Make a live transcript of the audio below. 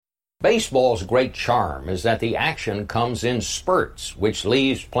Baseball's great charm is that the action comes in spurts, which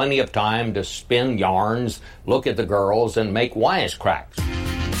leaves plenty of time to spin yarns, look at the girls, and make wisecracks.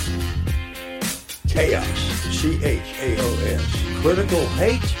 Chaos, C-H-A-O-S, critical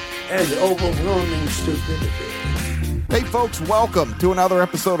hate, and overwhelming stupidity. Hey folks, welcome to another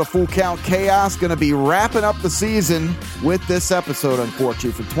episode of Full Count Chaos. Going to be wrapping up the season with this episode,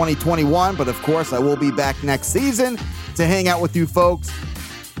 unfortunately, for 2021. But of course, I will be back next season to hang out with you folks.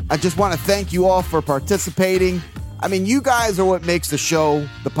 I just want to thank you all for participating. I mean, you guys are what makes the show,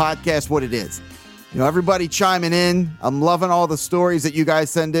 the podcast, what it is. You know, everybody chiming in. I'm loving all the stories that you guys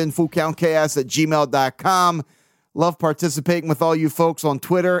send in, fullcountchaos@gmail.com. Love participating with all you folks on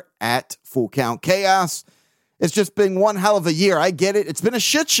Twitter at fullcountchaos. It's just been one hell of a year. I get it. It's been a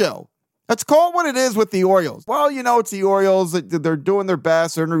shit show. Let's call it what it is with the Orioles. Well, you know, it's the Orioles. They're doing their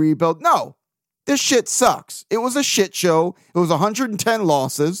best. They're in a rebuild. No. This shit sucks. It was a shit show. It was 110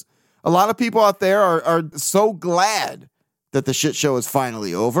 losses. A lot of people out there are so glad that the shit show is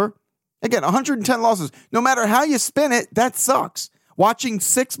finally over. Again, 110 losses. No matter how you spin it, that sucks. Watching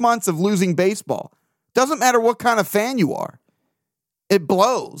 6 months of losing baseball. Doesn't matter what kind of fan you are. It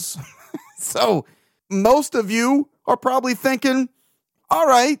blows. So most of you are probably thinking, all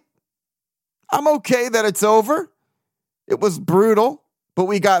right, I'm okay that it's over. It was brutal, but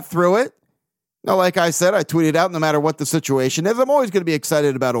we got through it. Now, like I said, I tweeted out, no matter what the situation is, I'm always going to be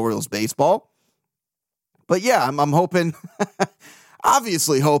excited about Orioles baseball. But yeah, I'm hoping,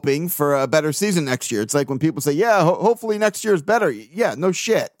 obviously hoping for a better season next year. It's like when people say, yeah, hopefully next year is better. Yeah, no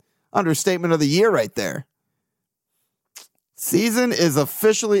shit. Understatement of the year right there. Season is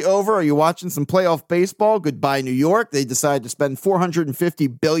officially over. Are you watching some playoff baseball? Goodbye, New York. They decided to spend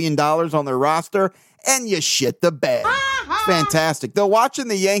 $450 billion on their roster, and you shit the bed. It's fantastic. Though watching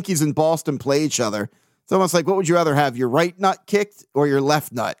the Yankees and Boston play each other, it's almost like, what would you rather have, your right nut kicked or your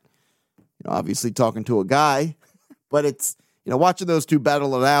left nut? You know, obviously talking to a guy, but it's, you know, watching those two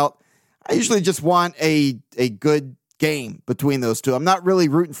battle it out. I usually just want a good game between those two. I'm not really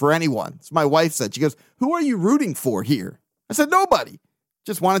rooting for anyone. As my wife said, she goes, who are you rooting for here? I said, nobody.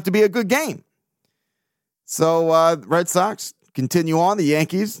 Just want it to be a good game. So, Red Sox continue on. The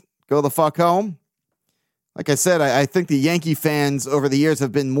Yankees go the fuck home. Like I said, I think the Yankee fans over the years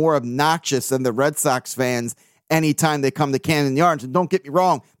have been more obnoxious than the Red Sox fans anytime they come to Camden Yards. And don't get me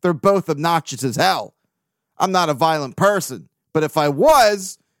wrong, they're both obnoxious as hell. I'm not a violent person, but if I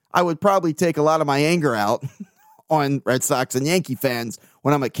was, I would probably take a lot of my anger out on Red Sox and Yankee fans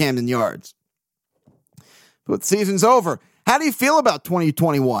when I'm at Camden Yards. But the season's over. How do you feel about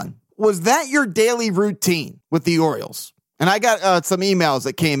 2021? Was that your daily routine with the Orioles? And I got some emails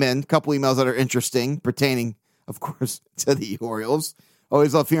that came in, a couple emails that are interesting, pertaining, of course, to the Orioles.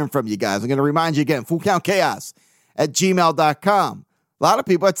 Always love hearing from you guys. I'm going to remind you again, fullcountchaos@gmail.com. A lot of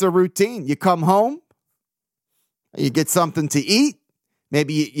people, that's their routine. You come home, you get something to eat.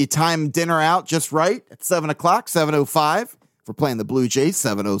 Maybe you time dinner out just right at 7 o'clock, 7:05. If we're playing the Blue Jays,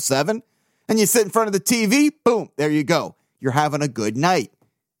 7:07. And you sit in front of the TV, boom, there you go. You're having a good night.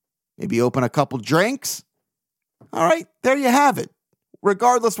 Maybe open a couple drinks. All right, there you have it.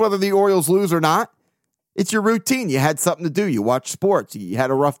 Regardless whether the Orioles lose or not, it's your routine. You had something to do. You watch sports. You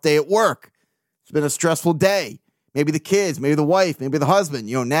had a rough day at work. It's been a stressful day. Maybe the kids, maybe the wife, maybe the husband,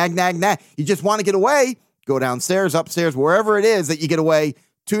 nag. You just want to get away. Go downstairs, upstairs, wherever it is that you get away.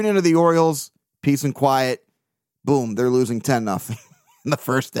 Tune into the Orioles. Peace and quiet. Boom, they're losing 10-0 in the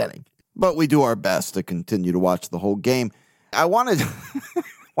first inning. But we do our best to continue to watch the whole game. I wanted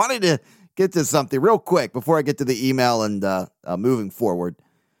to get to something real quick before I get to the email and moving forward.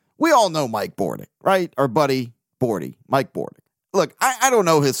 We all know Mike Bordick, right? Our buddy Bordy, Mike Bordick. Look, I don't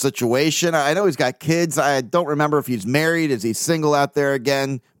know his situation. I know he's got kids. I don't remember if he's married. Is he single out there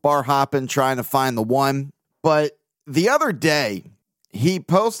again, bar hopping, trying to find the one? But the other day, he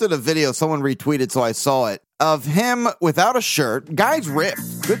posted a video, someone retweeted, so I saw it, of him without a shirt. Guy's ripped.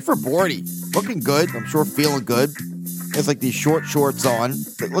 Good for Bordy. Looking good. I'm sure feeling good. He has like these short shorts on.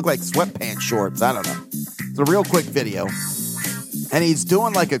 They look like sweatpants shorts. I don't know. It's a real quick video. And he's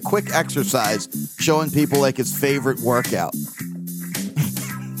doing like a quick exercise, showing people like his favorite workout.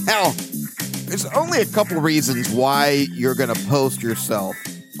 Now, there's only a couple reasons why you're going to post yourself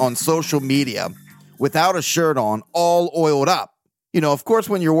on social media without a shirt on, all oiled up. You know, of course,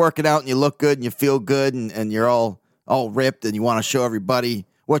 when you're working out and you look good and you feel good and you're all ripped and you want to show everybody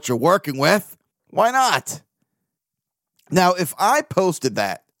what you're working with, why not? Now, if I posted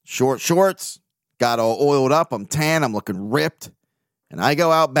that, short shorts, got all oiled up, I'm tan, I'm looking ripped, and I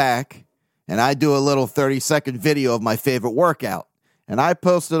go out back and I do a little 30-second video of my favorite workout, and I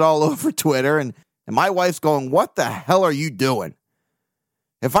post it all over Twitter, and my wife's going, what the hell are you doing?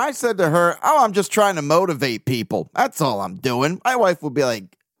 If I said to her, oh, I'm just trying to motivate people, that's all I'm doing, my wife would be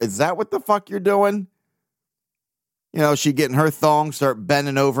like, is that what the fuck you're doing? You know, she get in her thong, start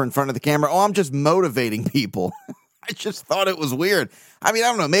bending over in front of the camera. Oh, I'm just motivating people. I just thought it was weird. I mean, I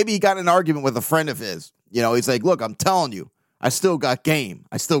don't know. Maybe he got in an argument with a friend of his. You know, he's like, look, I'm telling you, I still got game.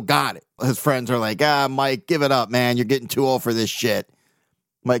 I still got it. His friends are like, Mike, give it up, man. You're getting too old for this shit.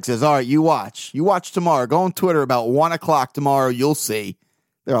 Mike says, all right, you watch. You watch tomorrow. Go on Twitter about 1 o'clock tomorrow. You'll see.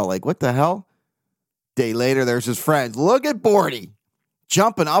 They're all like, what the hell? Day later, there's his friends. Look at Bordy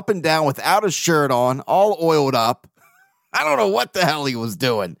jumping up and down without a shirt on, all oiled up. I don't know what the hell he was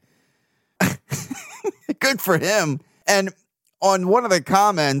doing. Good for him. And on one of the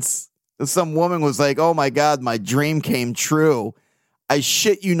comments, some woman was like, oh my God, my dream came true. I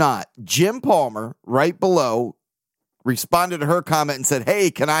shit you not. Jim Palmer, right below, responded to her comment and said,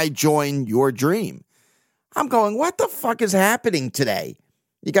 hey, can I join your dream? I'm going, what the fuck is happening today?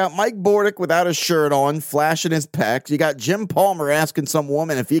 You got Mike Bordick without a shirt on, flashing his pecs. You got Jim Palmer asking some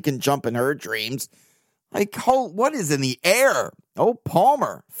woman if he can jump in her dreams. Like, what is in the air? Oh,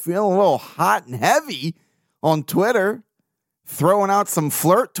 Palmer, feeling a little hot and heavy on Twitter, throwing out some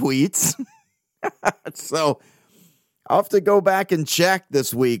flirt tweets. So I'll have to go back and check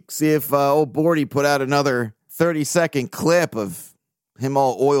this week, see if old Bordy put out another 30-second clip of him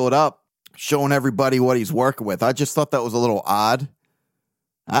all oiled up, showing everybody what he's working with. I just thought that was a little odd.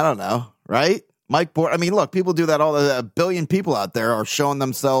 I don't know, right? Mike Bordy, I mean, look, people do that. A billion people out there are showing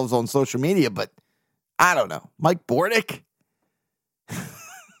themselves on social media, but I don't know. Mike Bordick?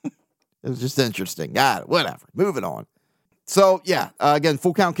 It was just interesting. Whatever. Moving on. So, yeah, again,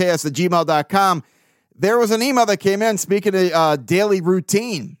 fullcountks@gmail.com. There was an email that came in speaking of daily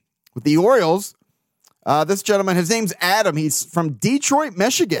routine with the Orioles. This gentleman, his name's Adam. He's from Detroit,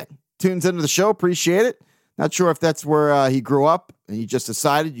 Michigan. Tunes into the show. Appreciate it. Not sure if that's where he grew up and he just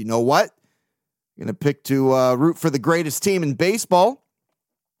decided, you know what? I'm going to pick to root for the greatest team in baseball.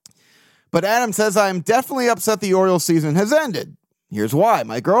 But Adam says, I'm definitely upset the Orioles season has ended. Here's why.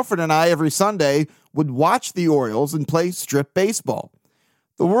 My girlfriend and I every Sunday would watch the Orioles and play strip baseball.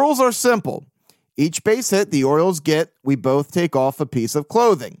 The rules are simple. Each base hit the Orioles get, we both take off a piece of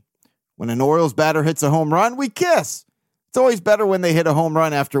clothing. When an Orioles batter hits a home run, we kiss. It's always better when they hit a home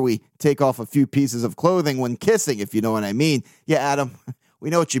run after we take off a few pieces of clothing when kissing, if you know what I mean. Yeah, Adam, we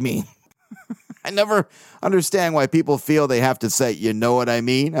know what you mean. I never understand why people feel they have to say, you know what I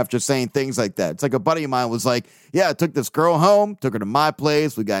mean, after saying things like that. It's like a buddy of mine was like, yeah, I took this girl home, took her to my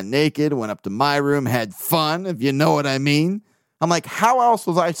place, we got naked, went up to my room, had fun, if you know what I mean. I'm like, how else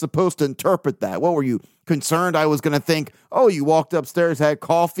was I supposed to interpret that? What were you concerned I was going to think, oh, you walked upstairs, had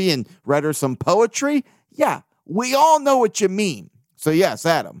coffee, and read her some poetry? Yeah, we all know what you mean. So yes,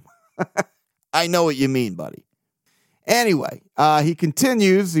 Adam, I know what you mean, buddy. Anyway, he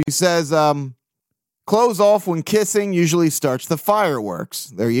continues, he says, close off when kissing usually starts the fireworks.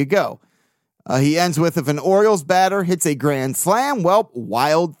 There you go. He ends with, if an Orioles batter hits a grand slam, well,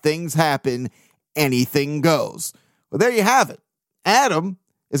 wild things happen. Anything goes. Well, there you have it. Adam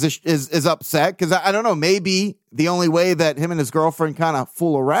is upset because I don't know, maybe the only way that him and his girlfriend kind of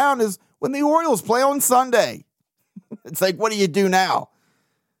fool around is when the Orioles play on Sunday. It's like, what do you do now?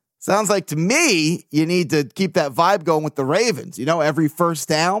 Sounds like to me, you need to keep that vibe going with the Ravens. You know, every first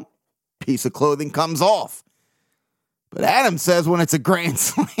down, piece of clothing comes off. But Adam says when it's a grand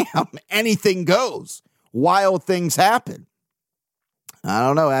slam, anything goes. Wild things happen. I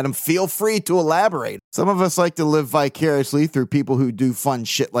don't know, Adam. Feel free to elaborate. Some of us like to live vicariously through people who do fun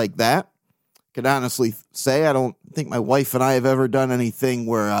shit like that. Could honestly say I don't think my wife and I have ever done anything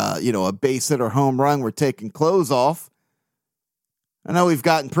where, a base hit or home run, we're taking clothes off. I know we've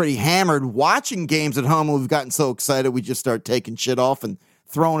gotten pretty hammered watching games at home. We've gotten so excited we just start taking shit off and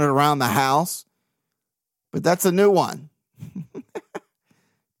throwing it around the house. But that's a new one.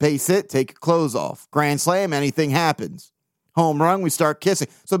 Base hit, take your clothes off. Grand slam, anything happens. Home run, we start kissing.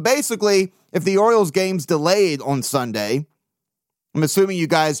 So basically, if the Orioles game's delayed on Sunday, I'm assuming you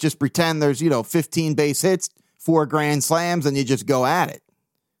guys just pretend there's, 15 base hits, 4 grand slams, and you just go at it.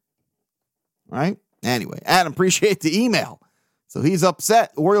 Right? Anyway, Adam, appreciate the email. So he's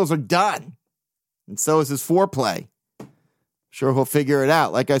upset. The Orioles are done. And so is his foreplay. Sure, he'll figure it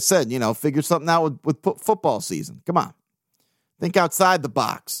out. Like I said, figure something out with football season. Come on. Think outside the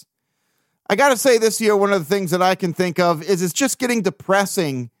box. I got to say this year, one of the things that I can think of is it's just getting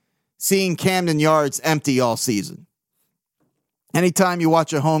depressing seeing Camden Yards empty all season. Anytime you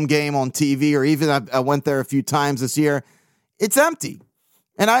watch a home game on TV, or even I went there a few times this year, it's empty.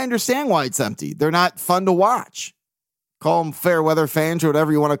 And I understand why it's empty. They're not fun to watch. Call them fair weather fans or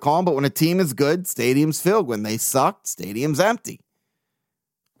whatever you want to call them. But when a team is good, stadium's filled. When they suck, stadium's empty.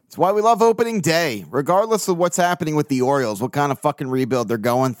 It's why we love opening day, regardless of what's happening with the Orioles, what kind of fucking rebuild they're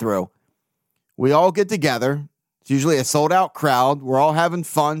going through. We all get together. It's usually a sold-out crowd. We're all having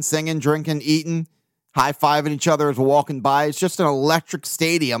fun, singing, drinking, eating, high-fiving each other as we're walking by. It's just an electric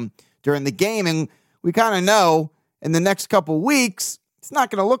stadium during the game, and we kind of know in the next couple weeks, it's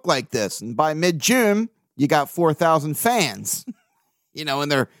not going to look like this. And by mid-June, you got 4,000 fans. And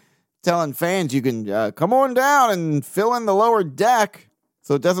they're telling fans you can come on down and fill in the lower deck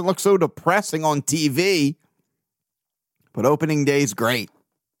so it doesn't look so depressing on TV. But opening day's great.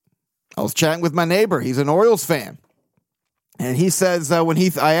 I was chatting with my neighbor. He's an Orioles fan. And he says,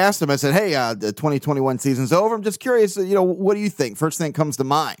 I asked him, I said, hey, the 2021 season's over. I'm just curious, what do you think? First thing comes to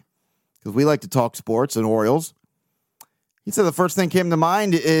mind. Because we like to talk sports and Orioles. He said the first thing came to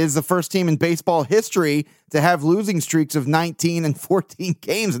mind is the first team in baseball history to have losing streaks of 19 and 14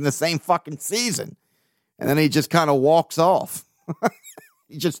 games in the same fucking season. And then he just kind of walks off.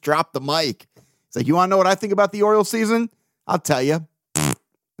 He just dropped the mic. He's like, you want to know what I think about the Orioles season? I'll tell you.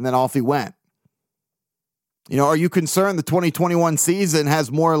 And then off he went. Are you concerned the 2021 season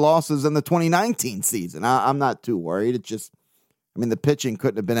has more losses than the 2019 season? I'm not too worried. The pitching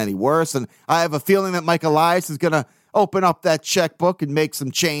couldn't have been any worse. And I have a feeling that Mike Elias is going to open up that checkbook and make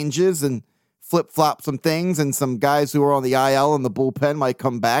some changes and flip-flop some things. And some guys who are on the IL and the bullpen might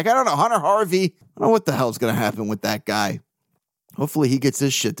come back. I don't know. Hunter Harvey, I don't know what the hell's going to happen with that guy. Hopefully he gets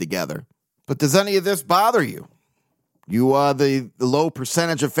his shit together. But does any of this bother you? You are the low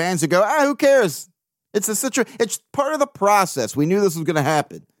percentage of fans who go, who cares? It's part of the process. We knew this was going to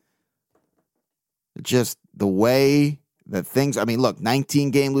happen. Just the way that things, look,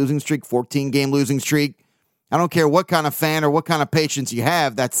 19-game losing streak, 14-game losing streak. I don't care what kind of fan or what kind of patience you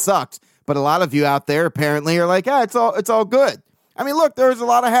have. That sucks. But a lot of you out there apparently are like, it's all good. Look, there's a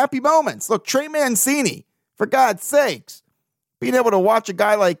lot of happy moments. Look, Trey Mancini, for God's sakes. Being able to watch a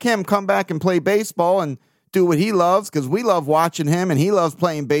guy like him come back and play baseball and do what he loves, because we love watching him and he loves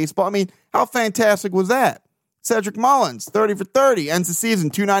playing baseball. How fantastic was that? Cedric Mullins, 30 for 30, ends the season,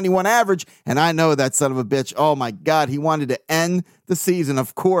 291 average. And I know that son of a bitch, oh my God, he wanted to end the season,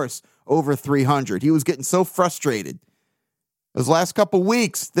 of course, over 300. He was getting so frustrated. Those last couple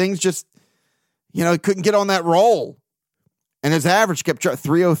weeks, things just, he couldn't get on that roll. And his average kept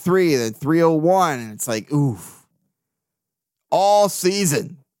 303, then 301. And it's like, oof. All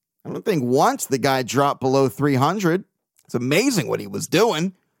season. I don't think once the guy dropped below 300. It's amazing what he was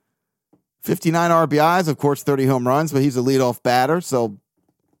doing. 59 RBIs, of course, 30 home runs, but he's a leadoff batter, so,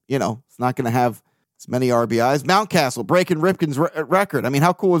 it's not going to have as many RBIs. Mountcastle breaking Ripken's record.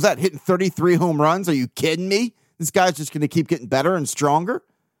 How cool was that? Hitting 33 home runs? Are you kidding me? This guy's just going to keep getting better and stronger.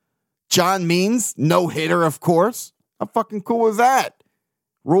 John Means, no-hitter, of course. How fucking cool was that?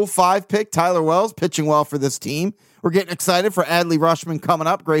 Rule 5 pick, Tyler Wells, pitching well for this team. We're getting excited for Adley Rutschman coming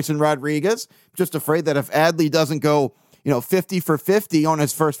up, Grayson Rodriguez. Just afraid that if Adley doesn't go, 50 for 50 on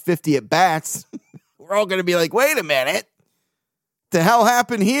his first 50 at bats, we're all going to be like, wait a minute. The hell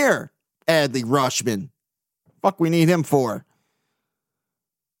happened here? Adley Rutschman. Fuck we need him for?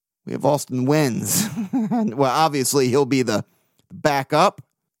 We have Austin Wins. Well, obviously he'll be the backup.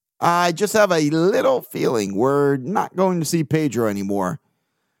 I just have a little feeling we're not going to see Pedro anymore.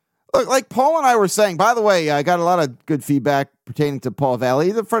 Look, like Paul and I were saying, by the way, I got a lot of good feedback pertaining to Paul Valley.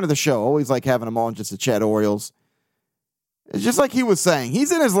 He's a friend of the show. Always like having him on just to chat Orioles. It's just like he was saying.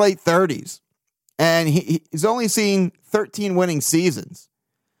 He's in his late 30s, and he's only seen 13 winning seasons.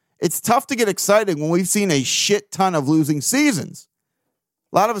 It's tough to get excited when we've seen a shit ton of losing seasons.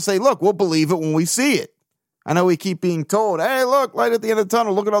 A lot of us say, look, we'll believe it when we see it. I know we keep being told, hey, look, light at the end of the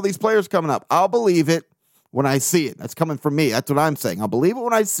tunnel. Look at all these players coming up. I'll believe it when I see it. That's coming from me. That's what I'm saying. I'll believe it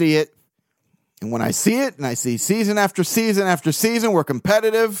when I see it. And when I see it and I see season after season after season, we're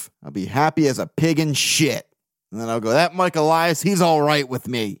competitive, I'll be happy as a pig in shit. And then I'll go, that Mike Elias, he's all right with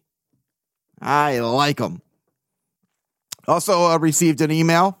me. I like him. Also received an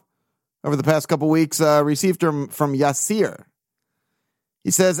email over the past couple weeks, received from Yasir.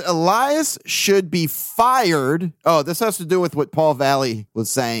 He says, Elias should be fired. Oh, this has to do with what Paul Valley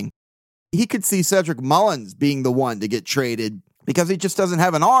was saying. He could see Cedric Mullins being the one to get traded because he just doesn't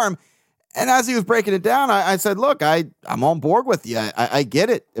have an arm. And as he was breaking it down, I said, look, I'm on board with you. I get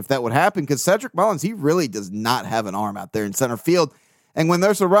it if that would happen because Cedric Mullins, he really does not have an arm out there in center field. And when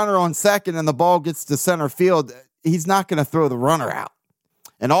there's a runner on second and the ball gets to center field, he's not going to throw the runner out.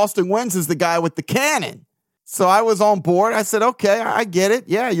 And Austin Wins is the guy with the cannon. So I was on board. I said, okay, I get it.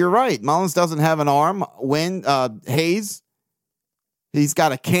 Yeah, you're right. Mullins doesn't have an arm. Hayes, he's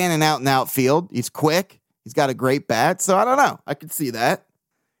got a cannon out in the outfield. He's quick. He's got a great bat. So I don't know. I could see that.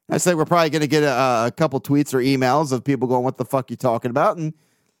 I said we're probably going to get a couple tweets or emails of people going, what the fuck you talking about? And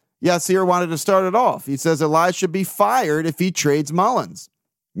Yasir wanted to start it off. He says Elijah should be fired if he trades Mullins.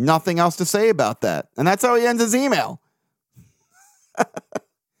 Nothing else to say about that. And that's how he ends his email.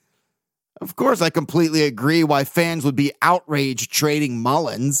 Of course, I completely agree why fans would be outraged trading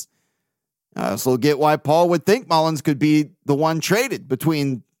Mullins. I also get why Paul would think Mullins could be the one traded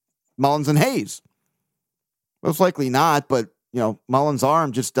between Mullins and Hayes. Most likely not, but, Mullins'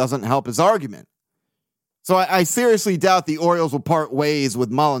 arm just doesn't help his argument. So I seriously doubt the Orioles will part ways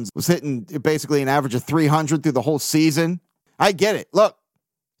with Mullins. Was hitting basically an average of 300 through the whole season. I get it. Look,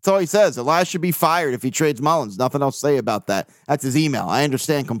 that's all he says. Elias should be fired if he trades Mullins. Nothing else to say about that. That's his email. I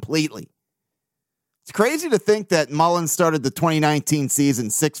understand completely. It's crazy to think that Mullins started the 2019 season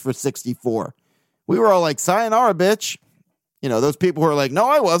 6 for 64. We were all like, sayonara, bitch. Those people who are like, no,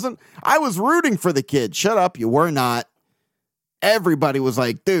 I wasn't. I was rooting for the kid. Shut up. You were not. Everybody was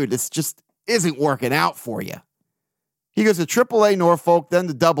like, dude, this just isn't working out for you. He goes to AAA Norfolk, then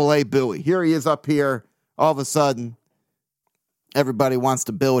to AA Bowie. Here he is up here. All of a sudden, everybody wants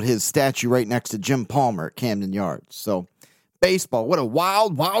to build his statue right next to Jim Palmer at Camden Yards. So, baseball, what a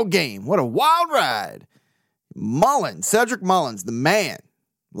wild, wild game. What a wild ride. Mullins, Cedric Mullins, the man.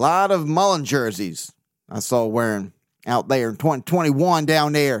 A lot of Mullins jerseys I saw wearing out there in 2021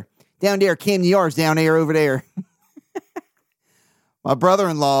 down there. Down there, Camden Yards down there, over there. My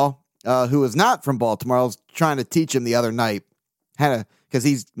brother-in-law, who is not from Baltimore, I was trying to teach him the other night, because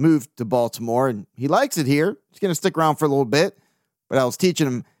he's moved to Baltimore and he likes it here. He's going to stick around for a little bit. But I was teaching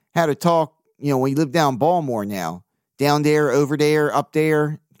him how to talk, when you live down Baltimore now. Down there, over there, up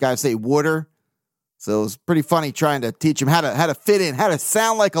there. Got to say water. So it was pretty funny trying to teach him how to fit in, how to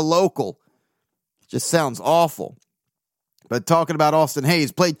sound like a local. It just sounds awful. But talking about Austin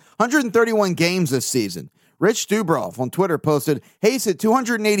Hayes, played 131 games this season. Rich Dubroff on Twitter posted, Hayes hit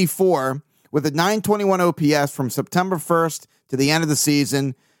 284 with a 921 OPS from September 1st to the end of the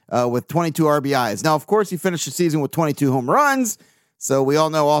season with 22 RBIs. Now, of course, he finished the season with 22 home runs. So we all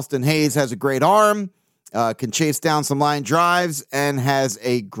know Austin Hayes has a great arm, can chase down some line drives, and has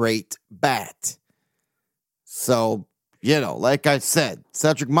a great bat. So, like I said,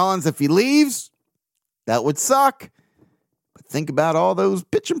 Cedric Mullins, if he leaves, that would suck. But think about all those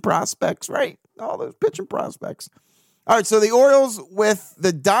pitching prospects, right? All those pitching prospects. All right, so the Orioles with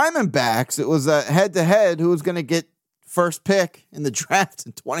the Diamondbacks, it was a head-to-head who was going to get first pick in the draft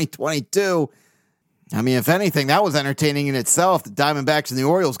in 2022. I mean, if anything, that was entertaining in itself. The Diamondbacks and the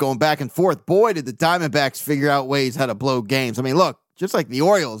Orioles going back and forth. Boy, did the Diamondbacks figure out ways how to blow games. I mean, look, just like the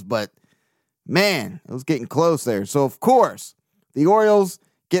Orioles, but man, it was getting close there. So, of course, the Orioles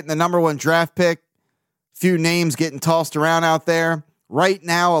getting the number one draft pick. Few names getting tossed around out there. Right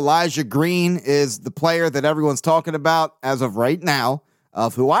now, Elijah Green is the player that everyone's talking about as of right now,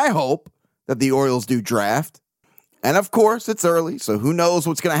 of who I hope that the Orioles do draft. And, of course, it's early, so who knows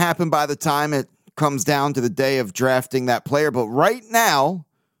what's going to happen by the time it comes down to the day of drafting that player. But right now,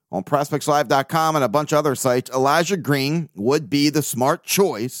 on ProspectsLive.com and a bunch of other sites, Elijah Green would be the smart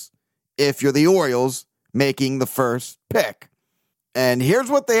choice if you're the Orioles making the first pick. And here's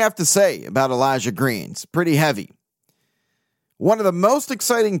what they have to say about Elijah Green. It's pretty heavy. One of the most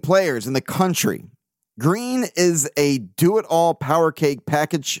exciting players in the country. Green is a do-it-all power cake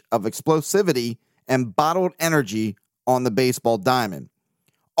package of explosivity and bottled energy on the baseball diamond.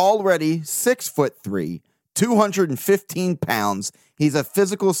 Already 6'3", 215 pounds, he's a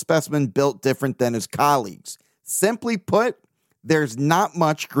physical specimen built different than his colleagues. Simply put, there's not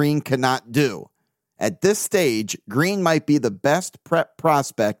much Green cannot do. At this stage, Green might be the best prep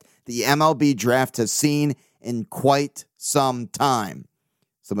prospect the MLB draft has seen in quite some time.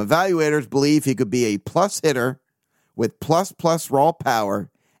 Some evaluators believe he could be a plus hitter with plus raw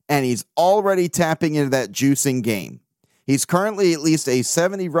power, and he's already tapping into that juicing game. He's currently at least a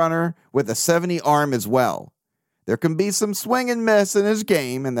 70 runner with a 70 arm as well. There can be some swing and miss in his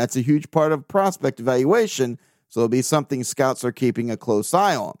game, and that's a huge part of prospect evaluation, so it'll be something scouts are keeping a close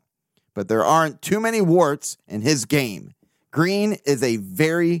eye on. But there aren't too many warts in his game. Green is a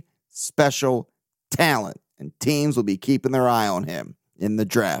very special talent, and teams will be keeping their eye on him in the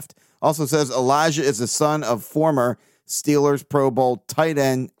draft. Also says Elijah is the son of former Steelers Pro Bowl tight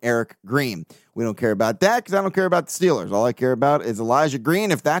end Eric Green. We don't care about that because I don't care about the Steelers. All I care about is Elijah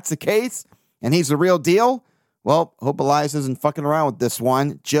Green. If that's the case and he's the real deal, well, hope Elias isn't fucking around with this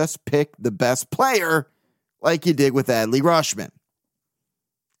one. Just pick the best player like you did with Adley Rutschman.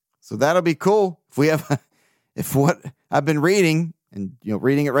 So that'll be cool. If what I've been reading, and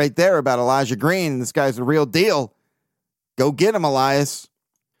reading it right there about Elijah Green, this guy's the real deal, go get him, Elias.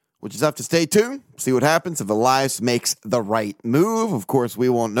 We'll just have to stay tuned, see what happens if Elias makes the right move. Of course, we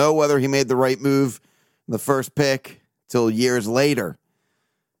won't know whether he made the right move in the first pick till years later.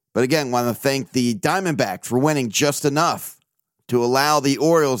 But again, want to thank the Diamondbacks for winning just enough to allow the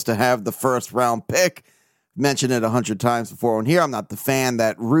Orioles to have the first round pick. Mentioned it 100 times before on here. I'm not the fan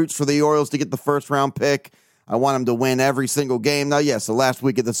that roots for the Orioles to get the first round pick. I want them to win every single game. Now, yes, the last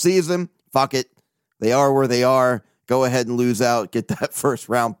week of the season, fuck it. They are where they are. Go ahead and lose out. Get that first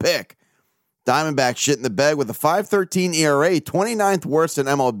round pick. Diamondbacks shit in the bed with a 5.13 ERA, 29th worst in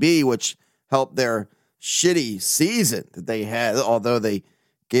MLB, which helped their shitty season that they had, although they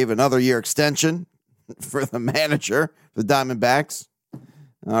gave another year extension for the manager, the Diamondbacks.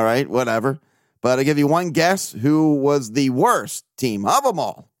 All right, whatever. But I'll give you one guess who was the worst team of them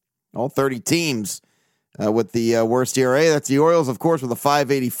all. All 30 teams with the worst ERA. That's the Orioles, of course, with a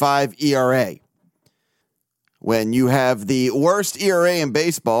 5.85 ERA. When you have the worst ERA in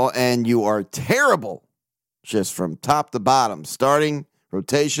baseball and you are terrible just from top to bottom, starting,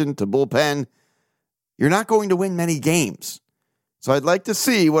 rotation to bullpen, you're not going to win many games. So I'd like to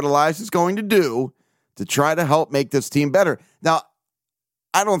see what Elias is going to do to try to help make this team better. Now,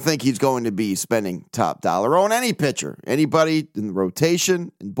 I don't think he's going to be spending top dollar on any pitcher, anybody in the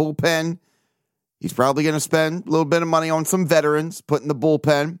rotation and bullpen. He's probably going to spend a little bit of money on some veterans, put in the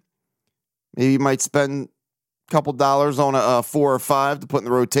bullpen. Maybe he might spend a couple dollars on a 4 or 5 to put in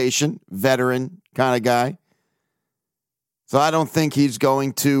the rotation, veteran kind of guy. So I don't think he's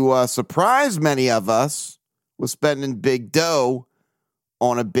going to surprise many of us with spending big dough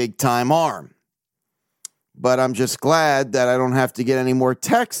on a big-time arm. But I'm just glad that I don't have to get any more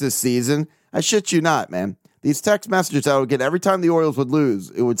texts this season. I shit you not, man. These text messages I would get every time the Orioles would lose,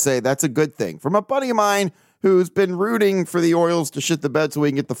 it would say, that's a good thing. From a buddy of mine who's been rooting for the Orioles to shit the bed so we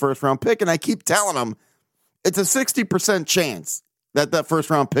can get the first-round pick, and I keep telling him, it's a 60% chance that that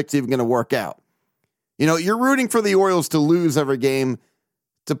first-round pick's even going to work out. You know, you're rooting for the Orioles to lose every game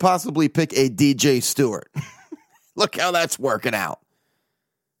to possibly pick a DJ Stewart. Look how that's working out.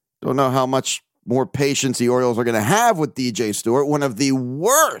 Don't know how much more patience the Orioles are going to have with DJ Stewart, one of the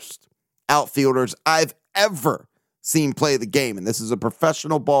worst outfielders I've ever seen play the game. And this is a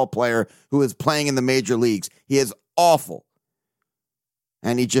professional ball player who is playing in the major leagues. He is awful.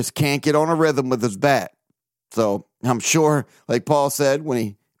 And he just can't get on a rhythm with his bat. So I'm sure, like Paul said when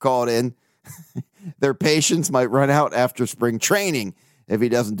he called in, their patience might run out after spring training if he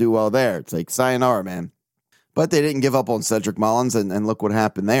doesn't do well there. It's like, sayonara, man. But they didn't give up on Cedric Mullins, and look what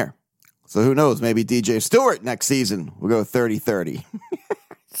happened there. So who knows? Maybe DJ Stewart next season will go 30-30.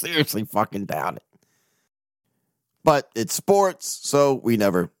 Seriously fucking doubt it. But it's sports, so we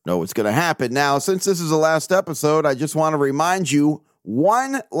never know what's going to happen. Now, since this is the last episode, I just want to remind you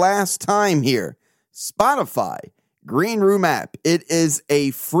one last time here. Spotify, Green Room app. It is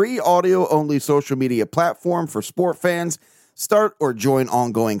a free audio-only social media platform for sport fans. Start or join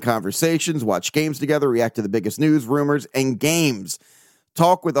ongoing conversations, watch games together, react to the biggest news, rumors, and games.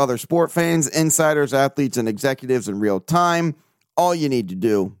 Talk with other sport fans, insiders, athletes, and executives in real time. All you need to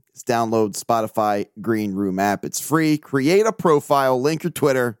do is download Spotify Green Room app. It's free. Create a profile, link your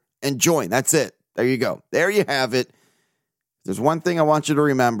Twitter, and join. That's it. There you go. There you have it. There's one thing I want you to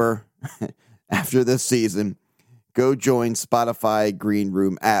remember after this season. Go join Spotify Green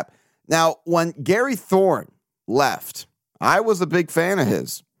Room app. Now, when Gary Thorne left, I was a big fan of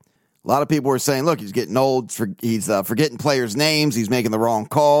his. A lot of people were saying, look, he's getting old. He's forgetting players' names. He's making the wrong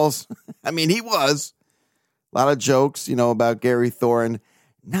calls. I mean, he was. A lot of jokes, about Gary Thorne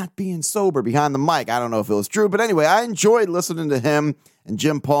not being sober behind the mic. I don't know if it was true. But anyway, I enjoyed listening to him and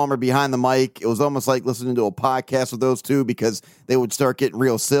Jim Palmer behind the mic. It was almost like listening to a podcast with those two because they would start getting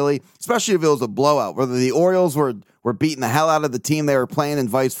real silly, especially if it was a blowout. Whether the Orioles were beating the hell out of the team they were playing and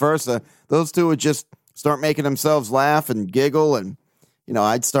vice versa, those two would just start making themselves laugh and giggle, and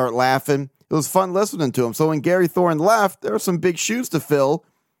I'd start laughing. It was fun listening to him. So when Gary Thorne left, there were some big shoes to fill.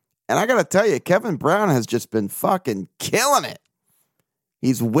 And I got to tell you, Kevin Brown has just been fucking killing it.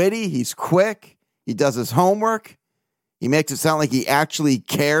 He's witty. He's quick. He does his homework. He makes it sound like he actually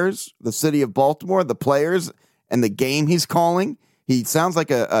cares, the city of Baltimore, the players, and the game he's calling. He sounds like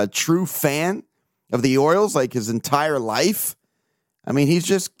a true fan of the Orioles, like his entire life. I mean, he's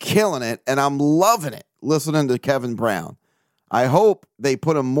just killing it, and I'm loving it listening to Kevin Brown. I hope they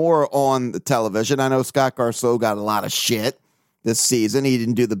put him more on the television. I know Scott Garceau got a lot of shit this season. He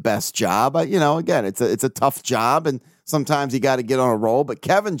didn't do the best job. But, again, it's a tough job, and sometimes you got to get on a roll. But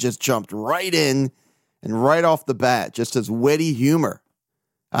Kevin just jumped right in and right off the bat, just his witty humor.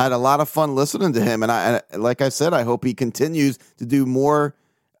 I had a lot of fun listening to him, and like I said, I hope he continues to do more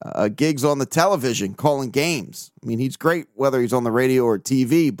gigs on the television, calling games. I mean, he's great whether he's on the radio or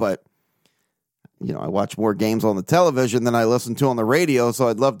TV, but I watch more games on the television than I listen to on the radio, so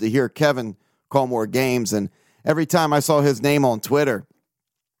I'd love to hear Kevin call more games. And every time I saw his name on Twitter,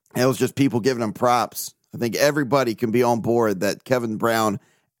 It was just people giving him props. I think everybody can be on board that Kevin Brown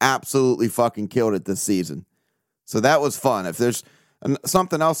absolutely fucking killed it this season. So that was fun. If there's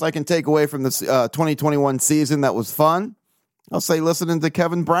something else I can take away from this 2021 season that was fun, I'll say listening to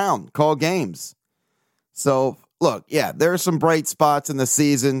Kevin Brown call games. So, look, yeah, there are some bright spots in the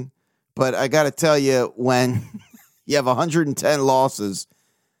season, but I got to tell you, when you have 110 losses,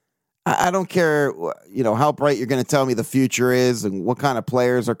 I don't care, how bright you're going to tell me the future is and what kind of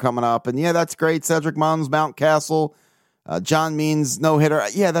players are coming up. And, yeah, that's great. Cedric Mullins, Mountcastle, John Means, no-hitter.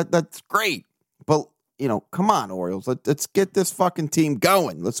 Yeah, that's great. But, come on, Orioles. Let's get this fucking team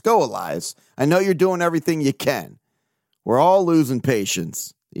going. Let's go, Elias. I know you're doing everything you can. We're all losing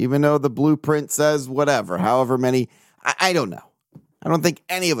patience, even though the blueprint says whatever, however many. I don't know. I don't think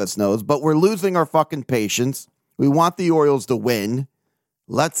any of us knows, but we're losing our fucking patience. We want the Orioles to win.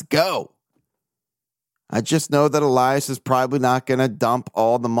 Let's go. I just know that Elias is probably not going to dump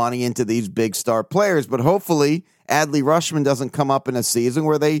all the money into these big star players, but hopefully Adley Rutschman doesn't come up in a season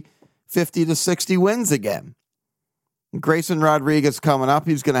where they 50 to 60 wins again. Grayson Rodriguez coming up.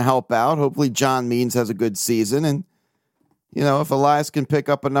 He's going to help out. Hopefully John Means has a good season. And, if Elias can pick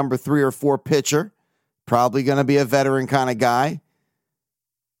up a number 3 or 4 pitcher, probably going to be a veteran kind of guy.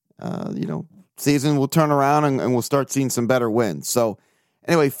 Season will turn around and we'll start seeing some better wins. So,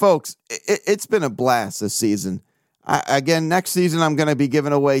 anyway, folks, it's been a blast this season. Again, next season I'm going to be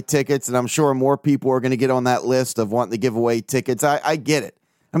giving away tickets, and I'm sure more people are going to get on that list of wanting to give away tickets. I get it.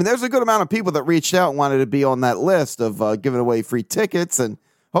 I mean, there's a good amount of people that reached out and wanted to be on that list of giving away free tickets, and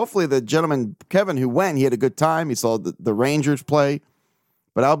hopefully the gentleman, Kevin, who went, he had a good time. He saw the Rangers play.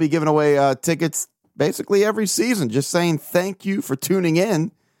 But I'll be giving away tickets basically every season, just saying thank you for tuning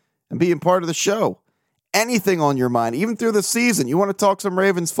in and being part of the show. Anything on your mind, even through the season. You want to talk some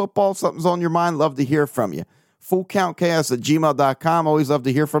Ravens football, something's on your mind, love to hear from you. FullCountChaos@gmail.com. Always love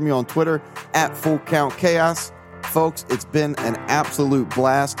to hear from you on Twitter @FullCountChaos. Folks, it's been an absolute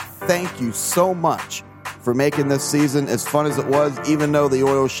blast. Thank you so much for making this season as fun as it was. Even though the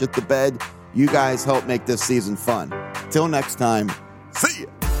Orioles shit the bed, you guys helped make this season fun. Till next time, see ya.